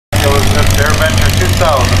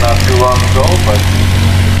not too long ago, but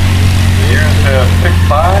the years have ticked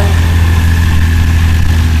by.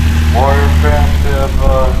 More aircraft have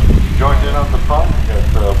joined in on the fun.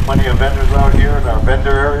 We've got plenty of vendors out here in our vendor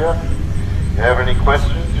area. If you have any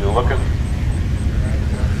questions, you're looking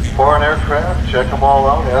for an aircraft, check them all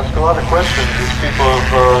out, ask a lot of questions. These people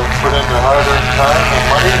have put in their hard-earned time and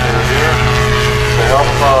money. They're here to help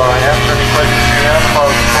answer any questions you have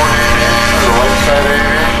about sport aviation or light side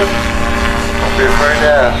aviation. Don't be afraid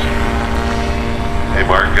to ask. Hey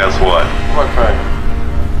Mark, guess what? What, Frank?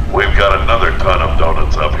 We've got another ton of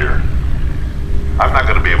donuts up here. I'm not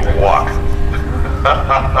going to be able to walk. You're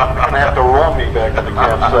going to have to roll me back to the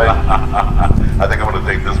campsite. I think I'm going to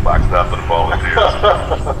take this box down to the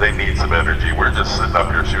volunteers. They need some energy. We're just sitting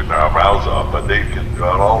up here shooting our mouths off, but they can,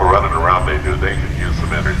 all the running around they do, they can use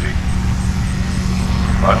some energy.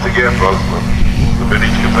 Once again, folks, the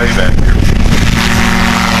vintage cafe back here.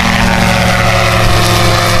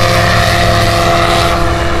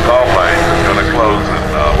 Call line is going to close in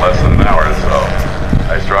less than an hour or so.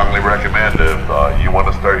 I strongly recommend if you want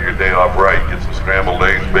to start your day off right, get some scrambled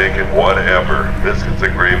eggs, bacon, whatever, biscuits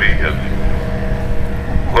and gravy, and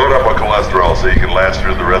load up on cholesterol so you can last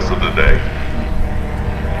through the rest of the day.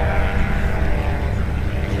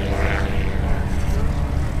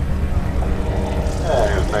 Yeah,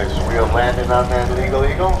 there's a nice wheel landing on that Legal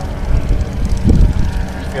Eagle.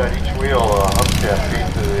 It's got each wheel hubcap feet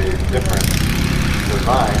to a different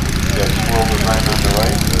design. It's got swirl design on the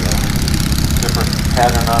right, different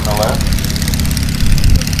pattern on the left.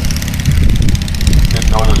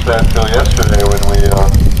 Didn't notice that until yesterday when we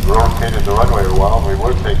rotated the runway a while. We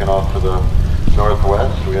were taking off to the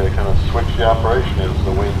northwest. We had to kind of switch the operation as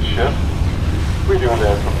the winds shift. We do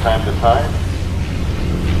that from time to time.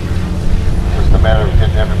 Just a matter of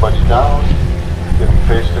getting everybody down, getting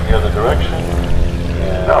faced in the other direction.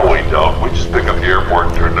 No, we don't. We just pick up the airport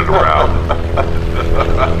and turn it around.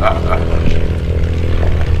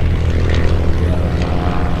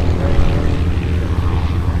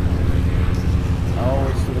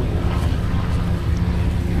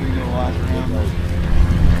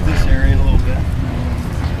 This area a little bit.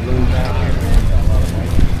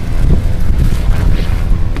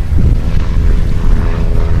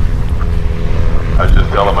 I was just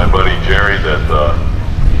telling my buddy Jerry that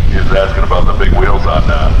he was asking about the big wheels on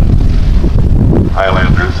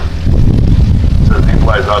Highlanders. Says he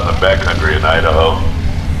flies out in the backcountry in Idaho.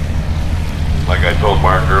 Like I told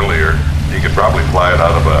Mark earlier, he could probably fly it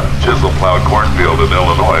out of a chisel-plowed cornfield in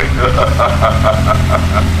Illinois.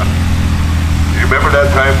 You remember that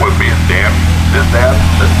time when me and Dan did that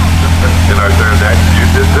in our pterodactyl? You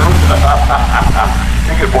did too?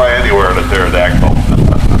 You could fly anywhere in a pterodactyl.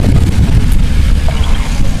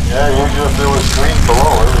 Yeah, usually if there was green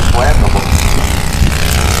below, it was landable.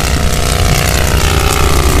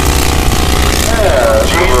 Yeah,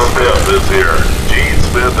 Gene Smith is here. Gene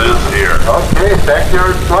Smith is here. Okay,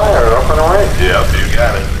 backyard flyer, up and away. Yep, you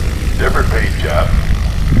got it. Different paint job.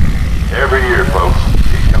 Every year, folks,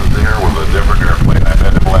 he comes here with a different airplane. I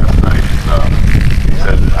met him last night. He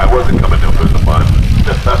said, I wasn't coming up in the mud.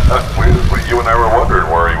 You and I were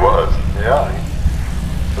wondering where he was. Yeah,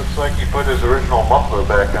 looks like he put his original muffler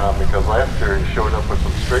back on because last year he showed up with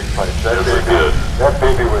some straight pipes. Yes, he did. That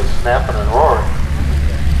baby was snapping and roaring.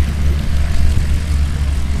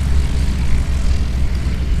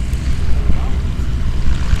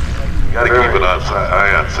 Got to keep an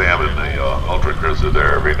eye on Sam and the Ultra Cruiser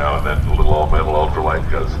there every now and then, the little old metal ultralight,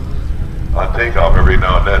 because on takeoff every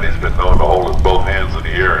now and then he's been known to hold his both hands in the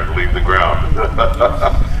air and leave the ground.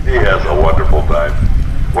 He has a wonderful time.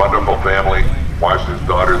 Wonderful family. Watched his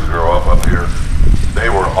daughters grow up here. They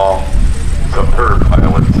were all superb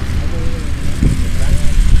pilots.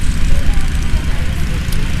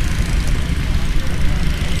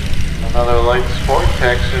 Another light sport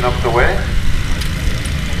taxiing up the way.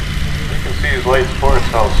 You can see these light sports,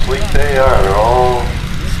 how sleek they are. They're all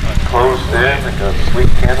closed in, they got sleek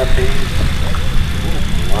canopies.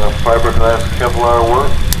 A lot of fiberglass Kevlar work.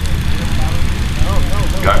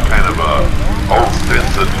 Got kind of a old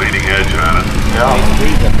Stinson leading edge on it. Yeah.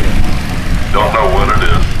 Don't know what it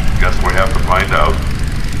is. Guess we have to find out.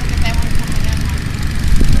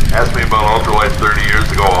 Ask me about ultralights 30 years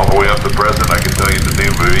ago, all the way up to present. I can tell you the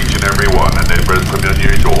name of each and every one, and they've been some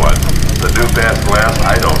unusual ones. The new fast glass,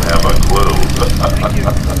 I don't have a clue.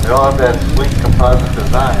 They all have that sleek composite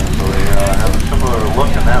design, so they have a similar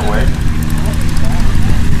look in that way.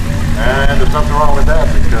 And there's nothing wrong with that,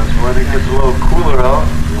 because when it gets a little cooler out,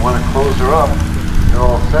 you want to close her up, you're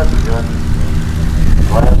all set. You got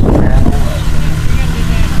glass panels,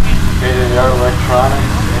 state-of-the-art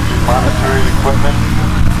electronics, engine monitoring equipment.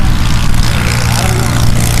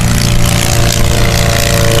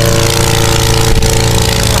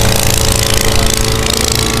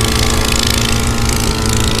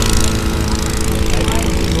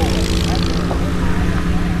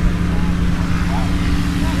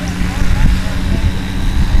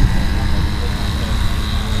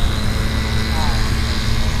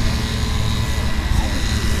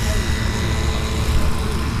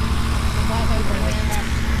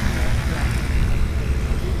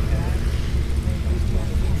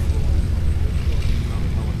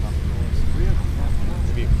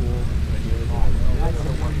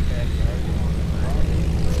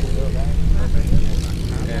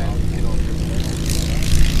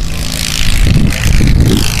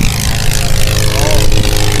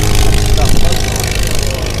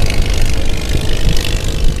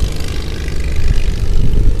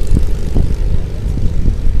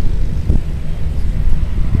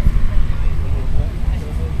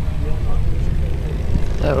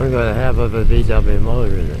 that one got a half of a VW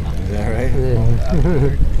motor in it. Is that right?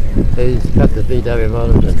 Yeah. He's cut the VW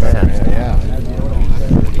motor in half. Yeah.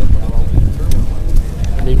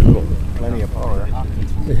 Neat little. Plenty of power.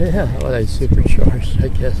 Yeah, well, they supercharged, I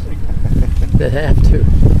guess. They have to.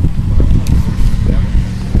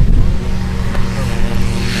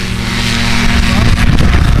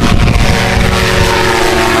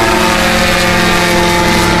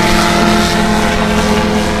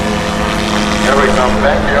 Here we come,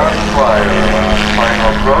 backyard flyer on final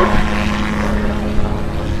approach.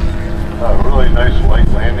 A really nice light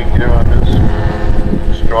landing here on this.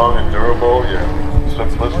 Strong and durable, yeah,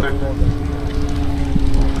 simplistic.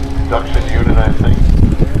 Induction unit, I think.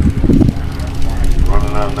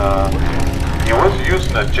 Running on, he was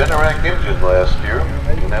using a Generac engine last year,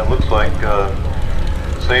 and that looks like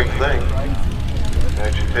same thing.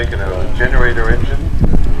 Actually taking a generator engine,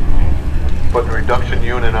 putting a reduction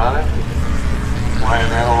unit on it, flying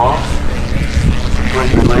that along.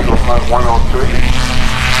 Bringing the legal 103.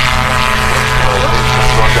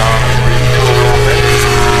 Go down